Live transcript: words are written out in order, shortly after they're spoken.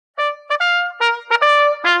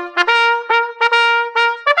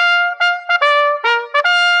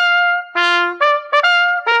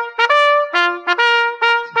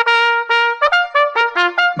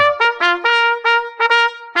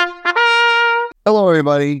Hello,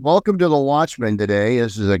 everybody. Welcome to the Watchman today.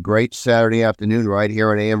 This is a great Saturday afternoon right here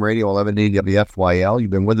on AM Radio 1180 WFYL. You've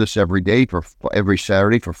been with us every day for every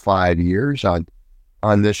Saturday for 5 years on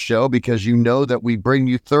this show because you know that we bring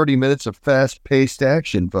you 30 minutes of fast-paced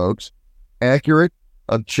action, folks. Accurate,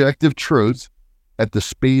 objective truth at the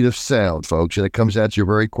speed of sound, folks, and it comes at you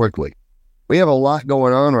very quickly. We have a lot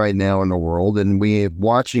going on right now in the world, and we're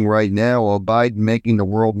watching right now Biden making the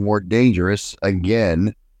world more dangerous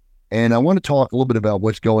again. And I want to talk a little bit about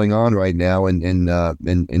what's going on right now in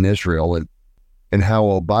Israel and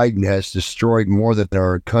how Biden has destroyed more than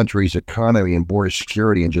our country's economy and border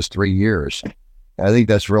security in just 3 years. I think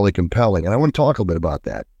that's really compelling. And I want to talk a little bit about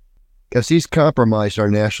that because he's compromised our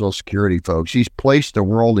national security, folks. He's placed the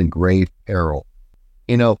world in grave peril.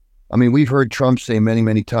 We've heard Trump say many,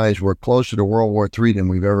 many times we're closer to World War III than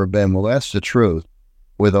we've ever been. Well, that's the truth.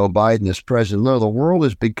 With Biden as president, no, the world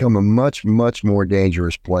has become a much, much more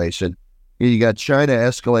dangerous place. And you got China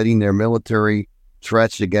escalating their military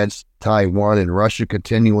threats against Taiwan and Russia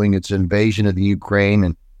continuing its invasion of the Ukraine.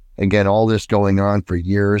 And again, all this going on for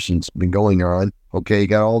years and it's been going on. Okay, you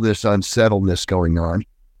got all this unsettledness going on.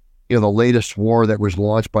 The latest war that was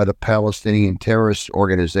launched by the Palestinian terrorist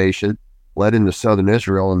organization led into southern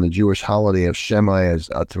Israel and the Jewish holiday of Shema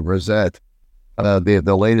Tzaret.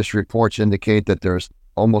 The latest reports indicate that there's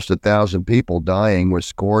almost 1,000 people dying, with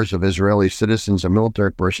scores of Israeli citizens and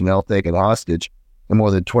military personnel taken hostage, and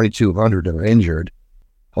more than 2,200 are injured.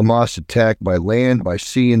 Hamas attacked by land, by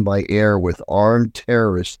sea, and by air with armed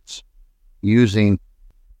terrorists using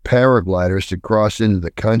paragliders to cross into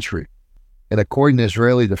the country. And according to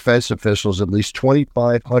Israeli defense officials, at least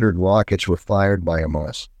 2,500 rockets were fired by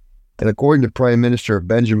Hamas. And according to Prime Minister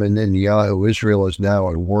Benjamin Netanyahu, Israel is now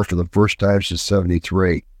at war for the first time since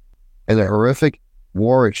 1973. And the horrific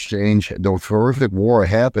war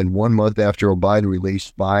happened 1 month after Biden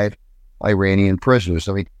released 5 Iranian prisoners.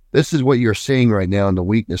 This is what you're seeing right now in the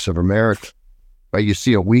weakness of America. Right? You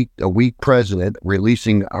see a weak president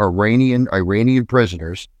releasing Iranian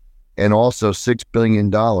prisoners, and also $6 billion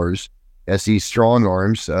as he strong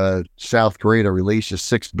arms South Korea to release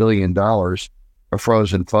 $6 billion of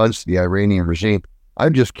frozen funds to the Iranian regime.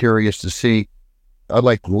 I'm just curious to see. I'd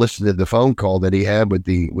like to listen to the phone call that he had with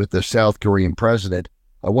the South Korean president.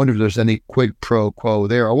 I wonder if there's any quid pro quo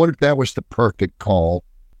there. I wonder if that was the perfect call,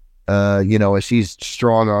 as he's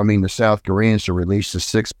strong-arming the South Koreans to release the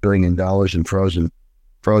 $6 billion in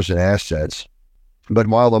frozen assets. But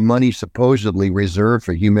while the money supposedly reserved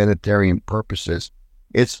for humanitarian purposes,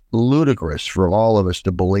 it's ludicrous for all of us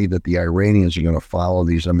to believe that the Iranians are going to follow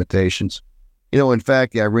these limitations. In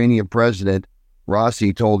fact, the Iranian president,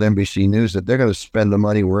 Rossi, told NBC News that they're going to spend the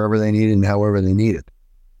money wherever they need it and however they need it.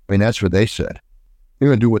 That's what they said. They're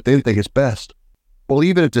going to do what they think is best. Well,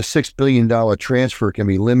 even if the $6 billion transfer can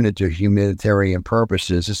be limited to humanitarian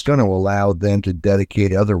purposes, it's going to allow them to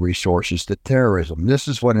dedicate other resources to terrorism. This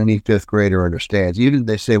is what any fifth grader understands. Even if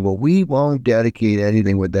they say, well, we won't dedicate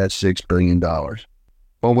anything with that $6 billion.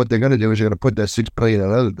 Well, what they're going to do is they're going to put that $6 billion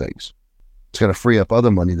on other things. It's going to free up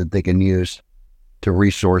other money that they can use to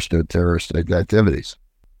resource their terrorist activities.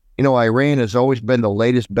 Iran has always been the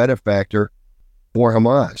latest benefactor for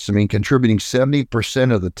Hamas. Contributing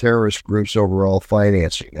 70% of the terrorist group's overall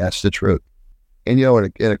financing. That's the truth. And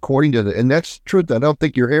according to and that's the truth I don't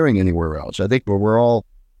think you're hearing anywhere else. I think we're all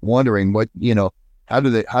wondering how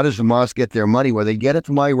does Hamas get their money? Well, they get it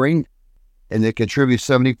from Iran, and they contribute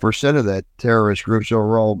 70% of that terrorist group's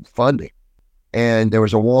overall funding. And there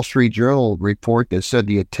was a Wall Street Journal report that said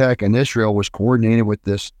the attack in Israel was coordinated with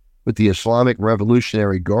the Islamic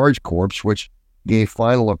Revolutionary Guards Corps, which gave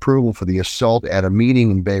final approval for the assault at a meeting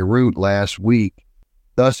in Beirut last week.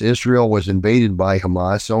 Thus, Israel was invaded by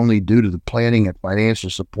Hamas only due to the planning and financial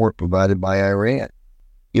support provided by Iran.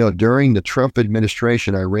 During the Trump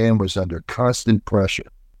administration, Iran was under constant pressure.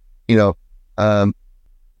 Our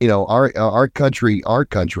country.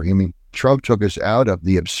 Trump took us out of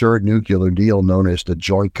the absurd nuclear deal known as the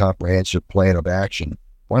Joint Comprehensive Plan of Action.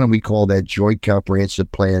 Why don't we call that Joint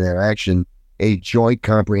Comprehensive Plan of Action a Joint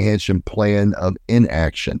Comprehensive Plan of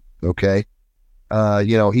Inaction? Okay,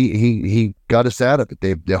 he got us out of it.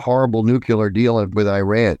 The horrible nuclear deal with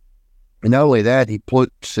Iran, and not only that, he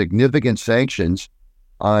put significant sanctions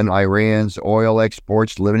on Iran's oil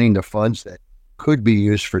exports, limiting the funds that could be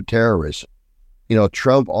used for terrorism.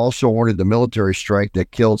 Trump also ordered the military strike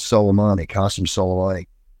that killed Qasem Soleimani.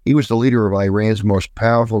 He was the leader of Iran's most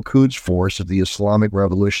powerful Quds force of the Islamic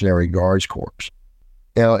Revolutionary Guards Corps.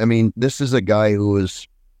 This is a guy who was,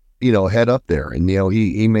 head up there, and,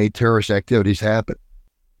 he made terrorist activities happen.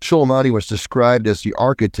 Soleimani was described as the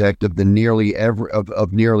architect of nearly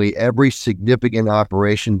every significant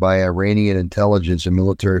operation by Iranian intelligence and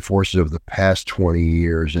military forces of the past 20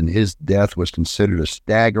 years, and his death was considered a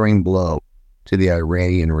staggering blow to the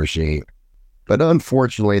Iranian regime. But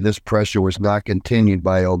unfortunately, this pressure was not continued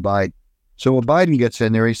by Biden. So when Biden gets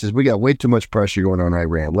in there, he says, we got way too much pressure going on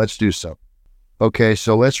Iran. Let's do something. Okay,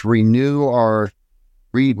 so let's renew our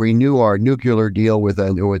nuclear deal with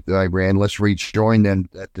Iran. Let's rejoin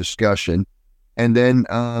that discussion. And then,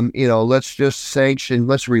 let's just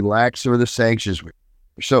let's relax some of the sanctions.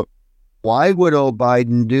 So why would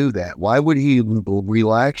Biden do that? Why would he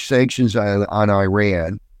relax sanctions on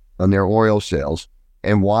Iran, on their oil sales?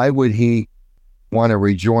 And why would he want to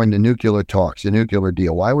rejoin the nuclear talks, the nuclear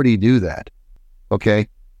deal? Why would he do that? Okay,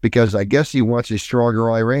 because I guess he wants a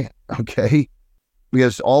stronger Iran, okay?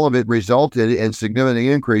 Because all of it resulted in significant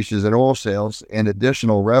increases in oil sales and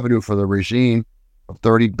additional revenue for the regime of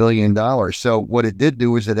 $30 billion. So what it did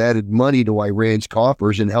do is it added money to Iran's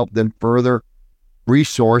coffers and helped them further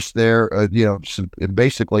resource their,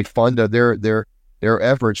 basically fund their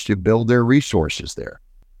efforts to build their resources there.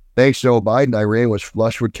 Thanks to Biden, Iran was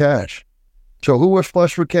flush with cash. So who was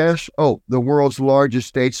flush with cash? Oh, the world's largest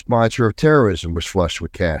state sponsor of terrorism was flush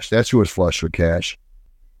with cash. That's who was flush with cash.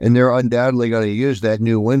 And they're undoubtedly going to use that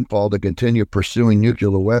new windfall to continue pursuing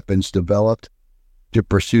nuclear weapons developed to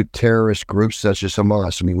pursue terrorist groups such as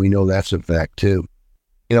Hamas. I mean, we know that's a fact too.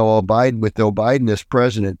 With Biden as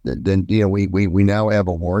president, then we now have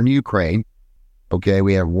a war in Ukraine. Okay,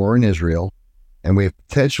 we have war in Israel, and we have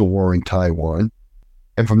potential war in Taiwan.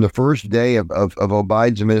 And from the first day of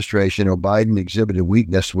Biden's administration, Biden exhibited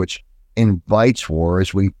weakness, which invites war.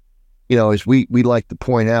 As we like to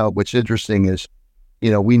point out, what's interesting is,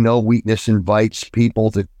 we know weakness invites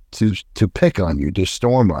people to pick on you, to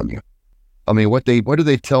storm on you. I mean, what do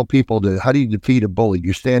they tell people how do you defeat a bully?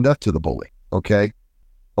 You stand up to the bully, okay?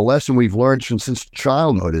 The lesson we've learned since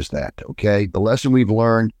childhood is that, okay? The lesson we've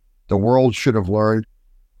learned, the world should have learned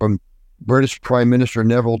from British Prime Minister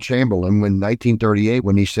Neville Chamberlain when 1938,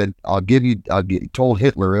 when he said, he told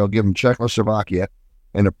Hitler he'll give him Czechoslovakia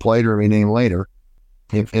and a plate or a name later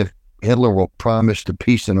if Hitler will promise the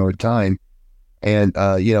peace in our time. And,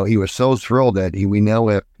 he was so thrilled that we now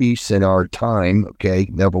have peace in our time. Okay.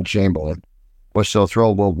 Neville Chamberlain was so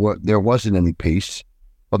thrilled. Well, there wasn't any peace.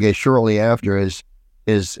 Okay. Shortly after his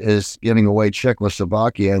giving away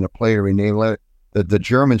Czechoslovakia and a plate or a name later, the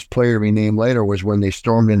Germans' plate or a name later was when they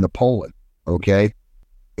stormed into Poland. Okay.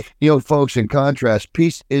 Folks, in contrast,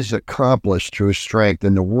 peace is accomplished through strength,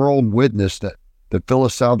 and the world witnessed the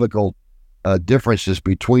philosophical differences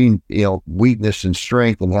between weakness and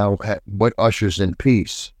strength, and what ushers in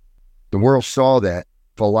peace. The world saw that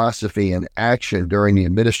philosophy in action during the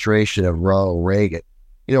administration of Ronald Reagan.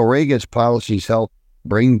 Reagan's policies helped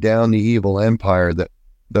bring down the evil empire.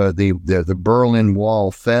 The Berlin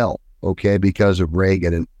Wall fell, okay, because of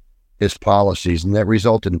Reagan and his policies, and that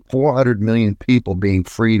resulted in 400 million people being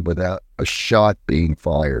freed without a shot being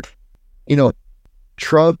fired.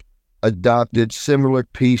 Trump adopted similar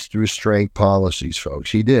peace through strength policies, folks.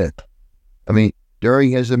 He did. I mean, during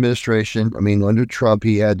his administration, under Trump,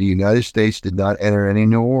 the United States did not enter any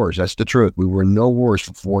new wars. That's the truth. We were in no wars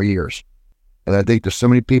for 4 years. And I think there's so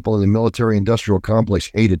many people in the military-industrial complex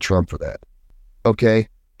hated Trump for that. Okay?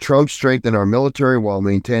 Trump strengthened our military while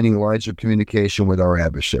maintaining lines of communication with our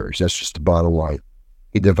adversaries. That's just the bottom line.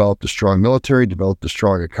 He developed a strong military, developed a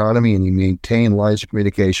strong economy, and he maintained lines of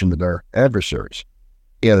communication with our adversaries.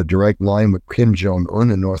 He had a direct line with Kim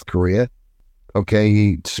Jong-un in North Korea. Okay,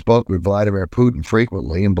 he spoke with Vladimir Putin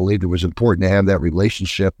frequently and believed it was important to have that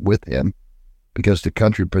relationship with him because the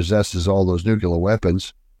country possesses all those nuclear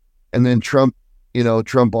weapons. And then Trump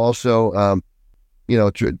also,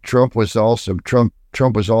 Trump was also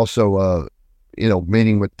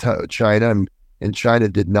meeting with China, and China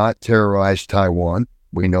did not terrorize Taiwan.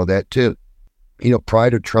 We know that too.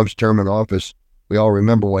 Prior to Trump's term in office, we all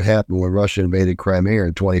remember what happened when Russia invaded Crimea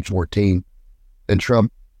in 2014. Then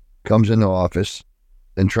Trump comes into office,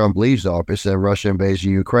 then Trump leaves office, and Russia invades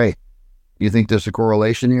Ukraine. You think there's a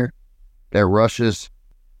correlation here? That Russia's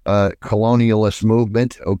colonialist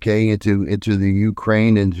movement, into the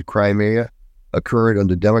Ukraine and Crimea occurred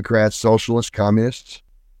under Democrats, socialists, communists,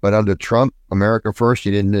 but under Trump, America first,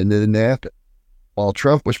 it didn't happen. While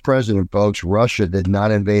Trump was president, folks, Russia did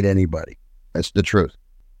not invade anybody. That's the truth.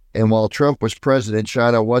 And while Trump was president,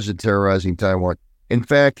 China wasn't terrorizing Taiwan. In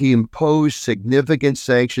fact, he imposed significant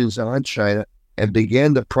sanctions on China and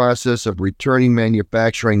began the process of returning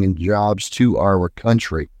manufacturing and jobs to our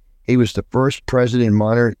country. He was the first president in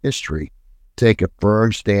modern history to take a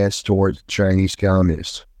firm stance towards Chinese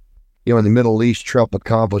communists. In the Middle East, Trump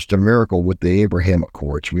accomplished a miracle with the Abraham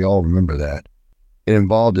Accords. We all remember that. It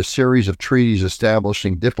involved a series of treaties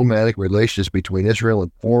establishing diplomatic relations between Israel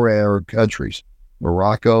and 4 Arab countries: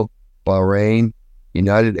 Morocco, Bahrain,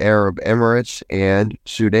 United Arab Emirates, and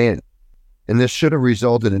Sudan. And this should have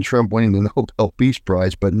resulted in Trump winning the Nobel Peace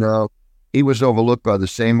Prize, but no, he was overlooked by the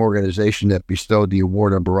same organization that bestowed the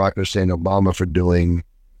award on Barack Hussein Obama for doing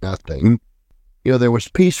nothing. There was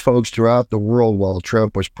peace, folks, throughout the world while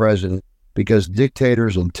Trump was president, because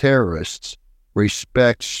dictators and terrorists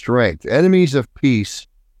respect strength. Enemies of peace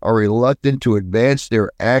are reluctant to advance their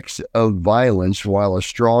acts of violence while a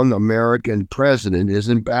strong American president is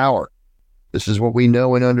in power. This is what we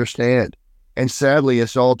know and understand. And sadly,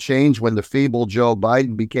 it's all changed when the feeble Joe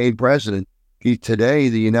Biden became president. Today,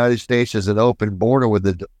 the United States has an open border with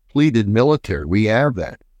a depleted military. We have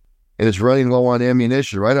that. And it's running low on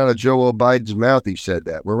ammunition. Right out of Joe Biden's mouth, he said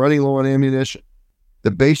that. We're running low on ammunition. The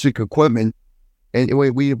basic equipment,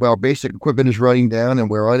 our basic equipment is running down, and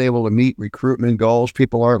we're unable to meet recruitment goals.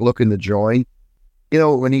 People aren't looking to join.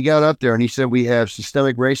 When he got up there and he said we have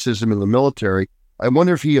systemic racism in the military, I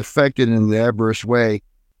wonder if he affected in an adverse way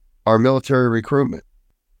our military recruitment,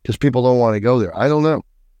 because people don't want to go there. I don't know.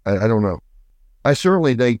 I don't know. I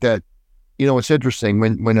certainly think that, it's interesting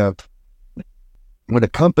when a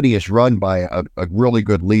company is run by a really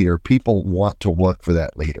good leader, people want to work for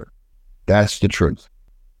that leader. That's the truth.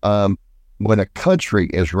 When a country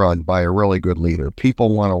is run by a really good leader,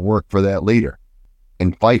 people want to work for that leader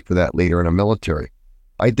and fight for that leader in a military.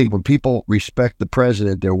 I think when people respect the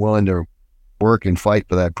president, they're willing to work and fight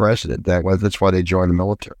for that president. That's why they join the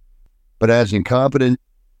military. But as incompetent,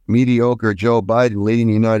 mediocre Joe Biden leading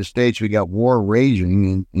the United States, we got war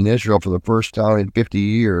raging in Israel for the first time in 50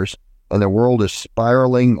 years, and the world is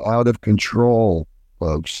spiraling out of control,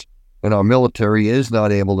 folks. And our military is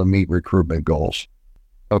not able to meet recruitment goals.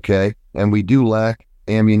 Okay? And we do lack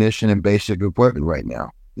ammunition and basic equipment right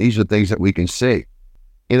now. These are things that we can see.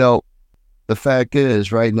 The fact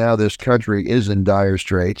is, right now, this country is in dire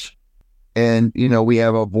straits. And, we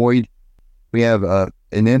have a void. We have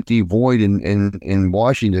an empty void in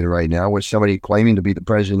Washington right now with somebody claiming to be the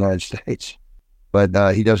president of the United States.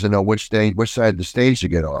 But he doesn't know which side of the stage to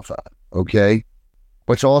get off on. Okay?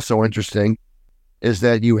 What's also interesting is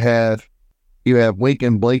that you have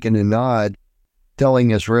Lincoln, Blinken, and Nod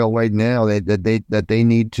telling Israel right now that they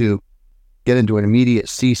need to get into an immediate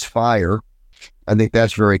ceasefire. I think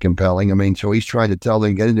that's very compelling. So he's trying to tell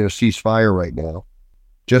them get into a ceasefire right now,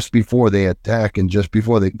 just before they attack and just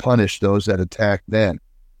before they punish those that attack them.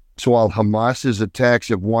 So while Hamas's attacks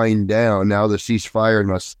have wind down, now the ceasefire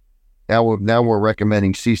now we're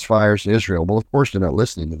recommending ceasefires in Israel. Well, of course they're not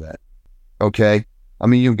listening to that. Okay?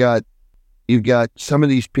 You've got some of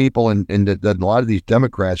these people and a lot of these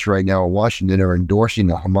Democrats right now in Washington are endorsing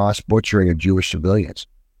the Hamas butchering of Jewish civilians.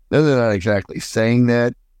 They're not exactly saying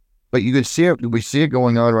that, but you can see it. We see it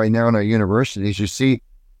going on right now in our universities. You see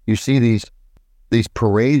these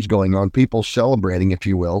parades going on, people celebrating, if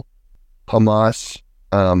you will, Hamas,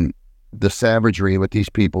 the savagery with these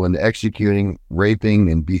people and executing,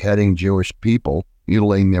 raping, and beheading Jewish people,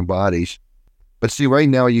 mutilating their bodies. But see, right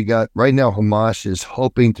now Hamas is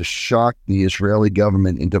hoping to shock the Israeli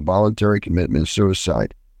government into voluntary commitment and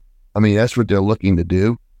suicide. That's what they're looking to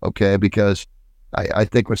do, okay? Because I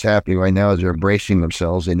think what's happening right now is they're bracing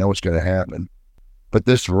themselves. They know what's going to happen. But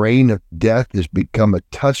this reign of death has become a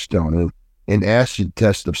touchstone, an acid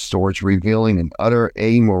test of sorts, revealing an utter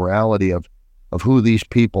amorality of who these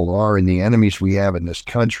people are and the enemies we have in this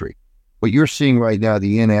country. What you're seeing right now,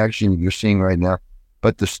 the inaction you're seeing right now,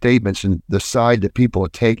 but the statements and the side that people are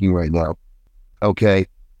taking right now, okay,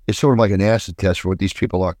 it's sort of like an acid test for what these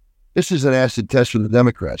people are. This is an acid test for the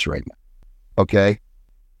Democrats right now, okay?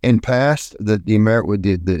 In past,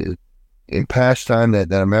 in past time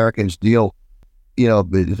that Americans deal, I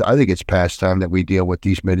think it's past time that we deal with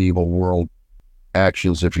these medieval world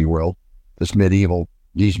actions, if you will, these medieval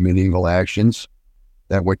actions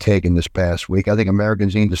that were taken this past week. I think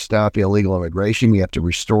Americans need to stop illegal immigration. We have to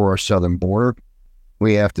restore our southern border.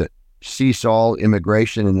 We have to cease all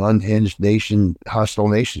immigration in unhinged hostile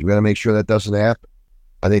nations. We got to make sure that doesn't happen.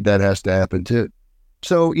 I think that has to happen too.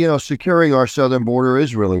 So, securing our southern border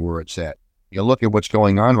is really where it's at. You look at what's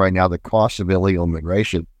going on right now, the cost of illegal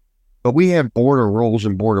immigration. But we have border rules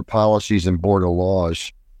and border policies and border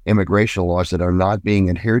laws, immigration laws that are not being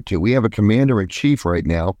adhered to. We have a commander-in-chief right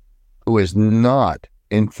now who is not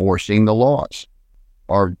enforcing the laws.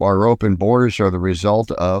 Our open borders are the result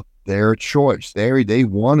of their choice. They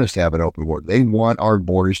want us to have an open border. They want our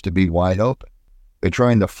borders to be wide open. They're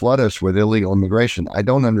trying to flood us with illegal immigration. I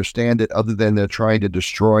don't understand it other than they're trying to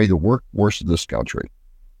destroy the workforce of this country.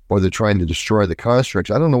 or they're trying to destroy the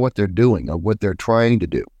constructs. I don't know what they're doing or what they're trying to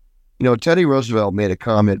do. You know, Teddy Roosevelt made a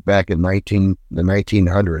comment back in the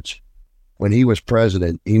 1900s. When he was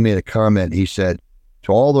president, he made a comment. He said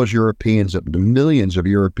to all those Europeans, the millions of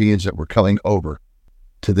Europeans that were coming over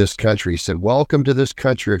to this country, he said, welcome to this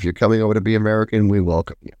country. If you're coming over to be American, we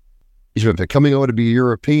welcome you. He said, if you're coming over to be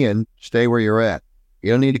European, stay where you're at.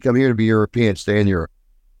 You don't need to come here to be European, stay in Europe.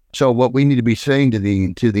 So what we need to be saying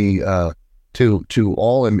to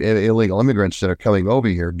all illegal immigrants that are coming over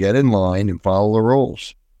here, get in line and follow the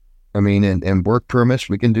rules. I mean, and work permits,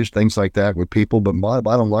 we can do things like that with people, but my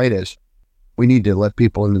bottom line is we need to let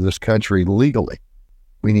people into this country legally.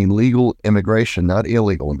 We need legal immigration, not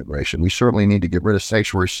illegal immigration. We certainly need to get rid of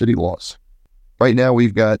sanctuary city laws. Right now,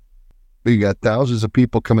 we've got thousands of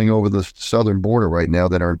people coming over the southern border right now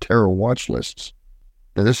that are on terror watch lists.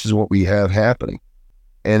 And this is what we have happening.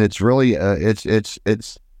 And it's really, it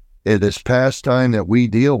is past time that we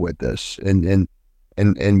deal with this, and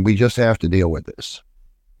we just have to deal with this.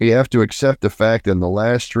 We have to accept the fact that in the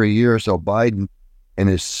last 3 years of Biden and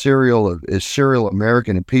his serial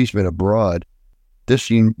American impeachment abroad,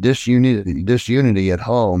 disunity at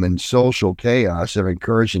home and social chaos have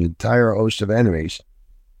encouraged an entire host of enemies,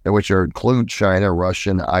 which include China,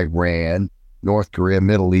 Russia, Iran, North Korea,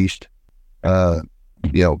 Middle East,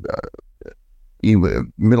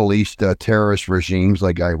 Middle East terrorist regimes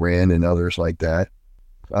like Iran and others like that,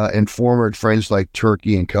 and former friends like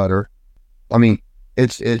Turkey and Qatar. I mean,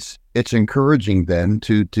 it's encouraging them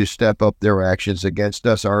to step up their actions against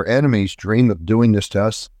us. Our enemies dream of doing this to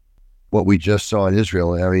us. What we just saw in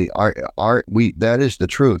Israel. I mean, that is the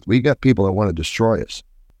truth. We got people that want to destroy us,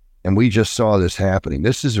 and we just saw this happening.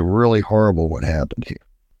 This is really horrible what happened here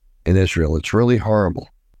in Israel. It's really horrible.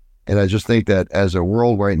 And I just think that as a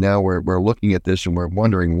world right now, we're looking at this and we're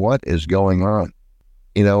wondering what is going on,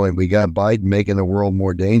 and we got Biden making the world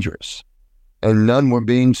more dangerous, and none were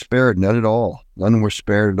being spared, none at all. None were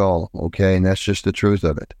spared at all. Okay. And that's just the truth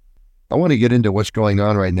of it. I want to get into what's going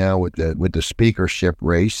on right now with the speakership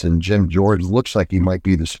race, and Jim Jordan looks like he might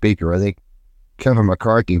be the speaker. I think Kevin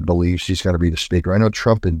McCarthy believes he's going to be the speaker. I know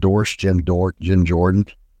Trump endorsed Jim Jordan.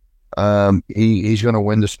 He's going to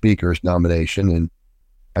win the speaker's nomination, and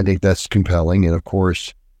I think that's compelling. And of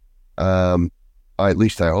course, at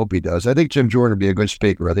least I hope he does. I think Jim Jordan will be a good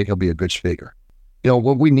speaker. I think he'll be a good speaker.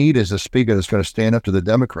 What we need is a speaker that's going to stand up to the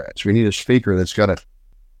Democrats. We need a speaker that's going to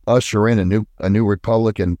usher in a new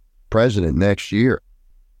Republican president next year.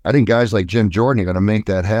 I think guys like Jim Jordan are going to make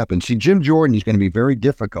that happen. See, Jim Jordan is going to be very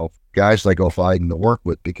difficult for guys like Biden to work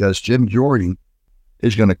with, because Jim Jordan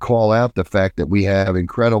is going to call out the fact that we have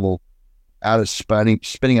incredible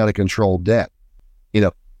spinning out of control debt.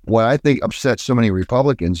 What I think upset so many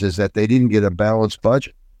Republicans is that they didn't get a balanced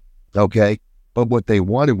budget. Okay. But what they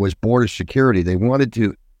wanted was border security. They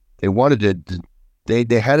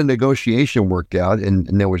had a negotiation worked out, and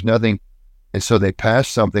there was nothing. And so they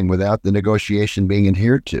passed something without the negotiation being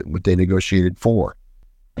adhered to, what they negotiated for.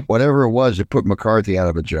 Whatever it was, it put McCarthy out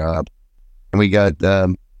of a job. And we got, they're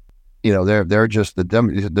just,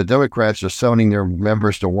 the Democrats are summoning their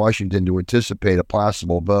members to Washington to anticipate a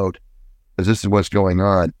possible vote, because this is what's going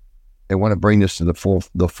on. They want to bring this to the full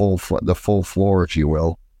floor, if you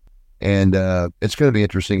will. And it's going to be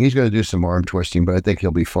interesting. He's going to do some arm twisting, but I think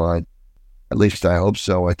he'll be fine. At least I hope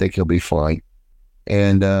so. I think he'll be fine.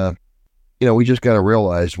 And, we just got to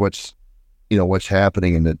realize what's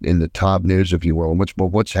happening in the top news, if you will, and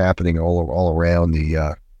what's happening all around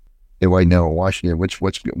right now in Washington,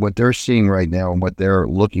 what they're seeing right now and what they're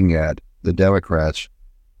looking at, the Democrats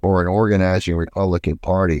or an organizing Republican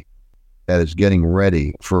Party that is getting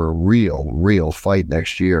ready for a real fight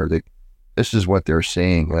next year. This is what they're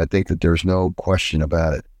seeing, and I think that there's no question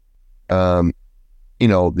about it.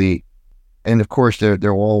 And of course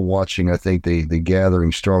they're all watching, I think, the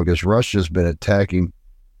gathering storm, because Russia's been attacking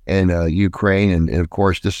in Ukraine, and of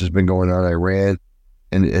course this has been going on. Iran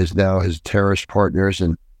and is now his terrorist partners,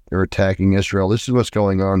 and they're attacking Israel. This is what's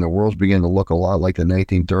going on. The world's beginning to look a lot like the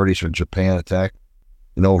 1930s when Japan attacked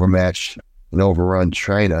and overmatched and overrun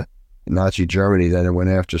China and Nazi Germany. Then it went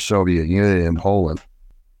after Soviet Union and Poland.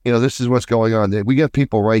 This is what's going on. We got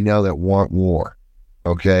people right now that want war.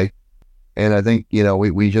 Okay. And I think,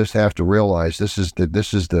 we just have to realize this is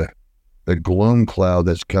the gloom cloud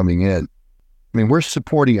that's coming in. I mean, we're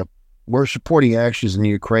supporting actions in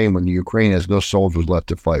Ukraine when the Ukraine has no soldiers left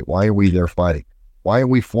to fight. Why are we there fighting? Why are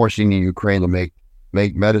we forcing the Ukraine to make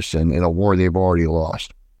medicine in a war they've already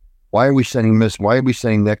lost? Why are we sending mixed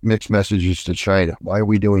messages to China? Why are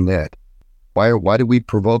we doing that? Why did we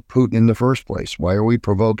provoke Putin in the first place? Why are we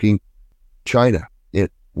provoking China?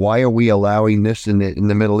 Why are we allowing this in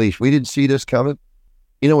the Middle East? We didn't see this coming.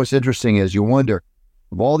 You know, what's interesting is you wonder,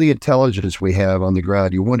 of all the intelligence we have on the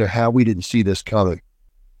ground, you wonder how we didn't see this coming,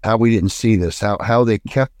 how we didn't see this, how they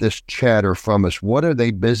kept this chatter from us. What are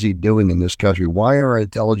they busy doing in this country? Why are our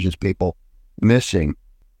intelligence people missing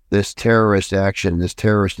this terrorist action, this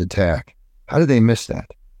terrorist attack? How did they miss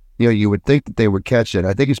that? You know, you would think that they would catch it.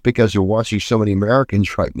 I think it's because they're watching so many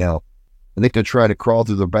Americans right now. I think they're trying to crawl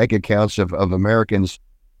through the bank accounts of Americans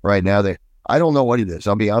right now. I don't know what it is.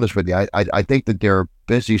 I'll be honest with you. I think that they're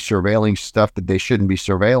busy surveilling stuff that they shouldn't be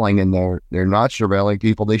surveilling, and they're not surveilling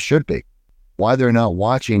people they should be. Why they're not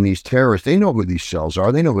watching these terrorists? They know who these cells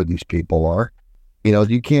are. They know who these people are. You know,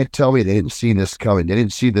 you can't tell me they didn't see this coming. They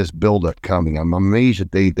didn't see this buildup coming. I'm amazed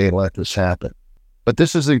that they let this happen. But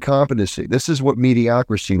this is incompetency. This is what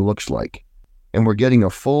mediocrity looks like. And we're getting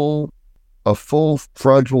a full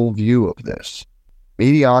frontal view of this.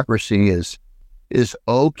 Mediocrity is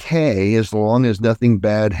okay as long as nothing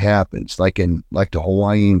bad happens, like the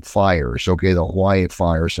Hawaiian fires. Okay, the Hawaii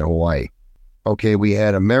fires in Hawaii. Okay, we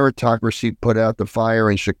had a meritocracy put out the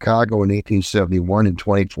fire in Chicago in 1871 in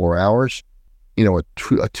 24 hours. You know, a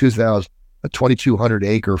 2,200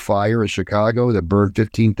 acre fire in Chicago that burned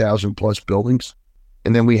 15,000 plus buildings.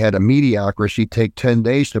 And then we had a mediocrity take 10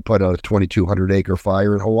 days to put out a 2,200 acre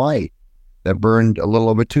fire in Hawaii that burned a little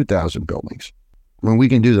over 2,000 buildings. When we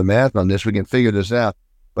can do the math on this, we can figure this out.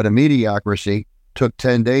 But a mediocrity took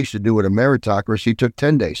 10 days to do what a meritocracy took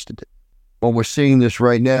 10 days to do. Well, we're seeing this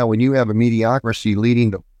right now. When you have a mediocrity leading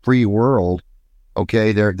the free world,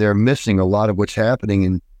 okay, they're missing a lot of what's happening,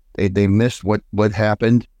 and they missed what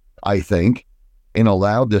happened, I think, and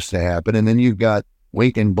allowed this to happen. And then you've got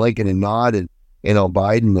Lincoln, Blinken, and Nod and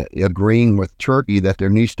Biden agreeing with Turkey that there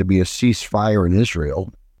needs to be a ceasefire in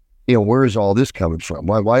Israel. You know, where is all this coming from?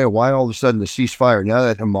 Why all of a sudden the ceasefire? Now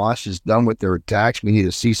that Hamas is done with their attacks, we need a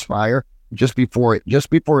ceasefire just before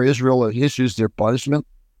Israel issues their punishment.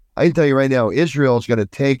 I can tell you right now, Israel is going to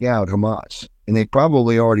take out Hamas, and they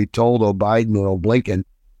probably already told Biden and Blinken,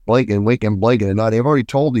 and not. They've already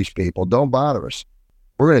told these people, don't bother us.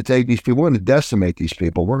 We're going to take these people. We're going to decimate these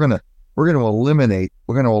people. We're going to eliminate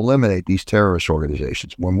these terrorist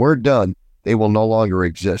organizations. When we're done, they will no longer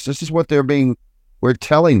exist. This is what we're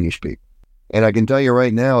telling these people. And I can tell you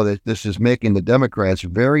right now that this is making the Democrats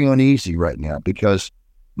very uneasy right now, because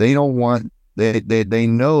they don't want, they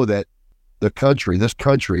know that this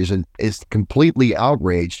country is completely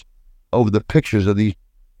outraged over the pictures of these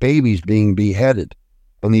babies being beheaded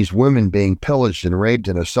and these women being pillaged and raped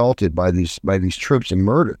and assaulted by these troops and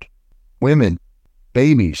murdered. Women,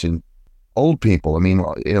 babies, and old people. I mean,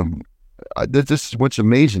 you know, this is what's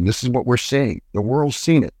amazing. This is what we're seeing. The world's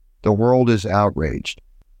seen it. The world is outraged.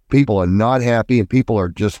 People are not happy, and people are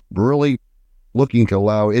just really looking to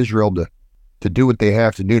allow Israel to do what they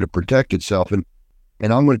have to do to protect itself. And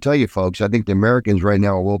I'm going to tell you, folks, I think the Americans right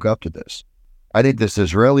now woke up to this. I think this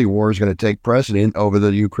Israeli war is going to take precedent over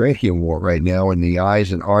the Ukrainian war right now in the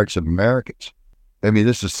eyes and hearts of Americans. I mean,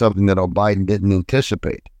 this is something that Biden didn't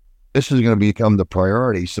anticipate. This is going to become the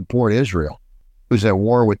priority. Support Israel, who's at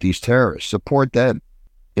war with these terrorists. Support them.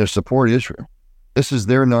 You know, support Israel. This is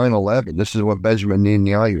their 9/11. This is what Benjamin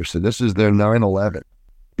Netanyahu said. This is their 9/11.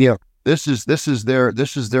 You know, this is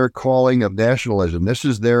their calling of nationalism. This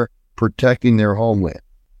is their protecting their homeland.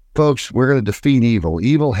 Folks, we're going to defeat evil.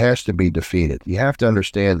 Evil has to be defeated. You have to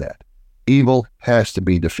understand that. Evil has to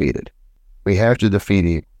be defeated. We have to defeat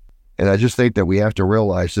evil. And I just think that we have to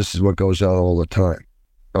realize this is what goes on all the time.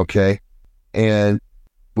 Okay? And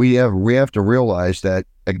we have to realize that,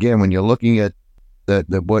 again, when you're looking at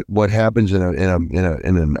what happens in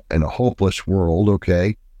a hopeless world,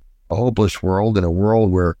 okay? A hopeless world, in a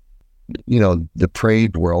world where, you know,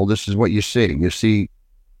 depraved world, this is what you see. You see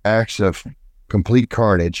acts of complete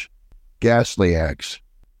carnage, ghastly acts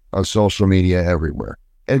on social media everywhere.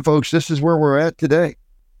 And folks, this is where we're at today.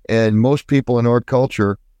 And most people in our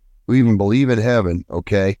culture who even believe in heaven,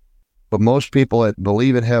 okay, but most people that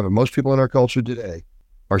believe in heaven, most people in our culture today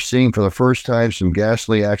are seeing for the first time some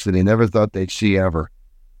ghastly acts that they never thought they'd see ever.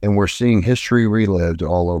 And we're seeing history relived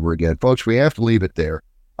all over again. Folks, we have to leave it there.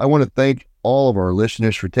 I want to thank all of our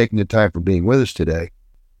listeners for taking the time for being with us today.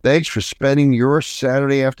 Thanks for spending your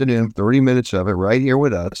Saturday afternoon, 30 minutes of it, right here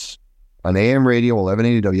with us on AM Radio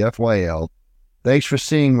 1180 WFYL. Thanks for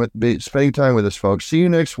spending time with us, folks. See you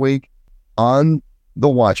next week on The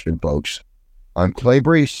Watchman, folks. I'm Clay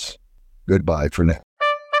Brees. Goodbye for now.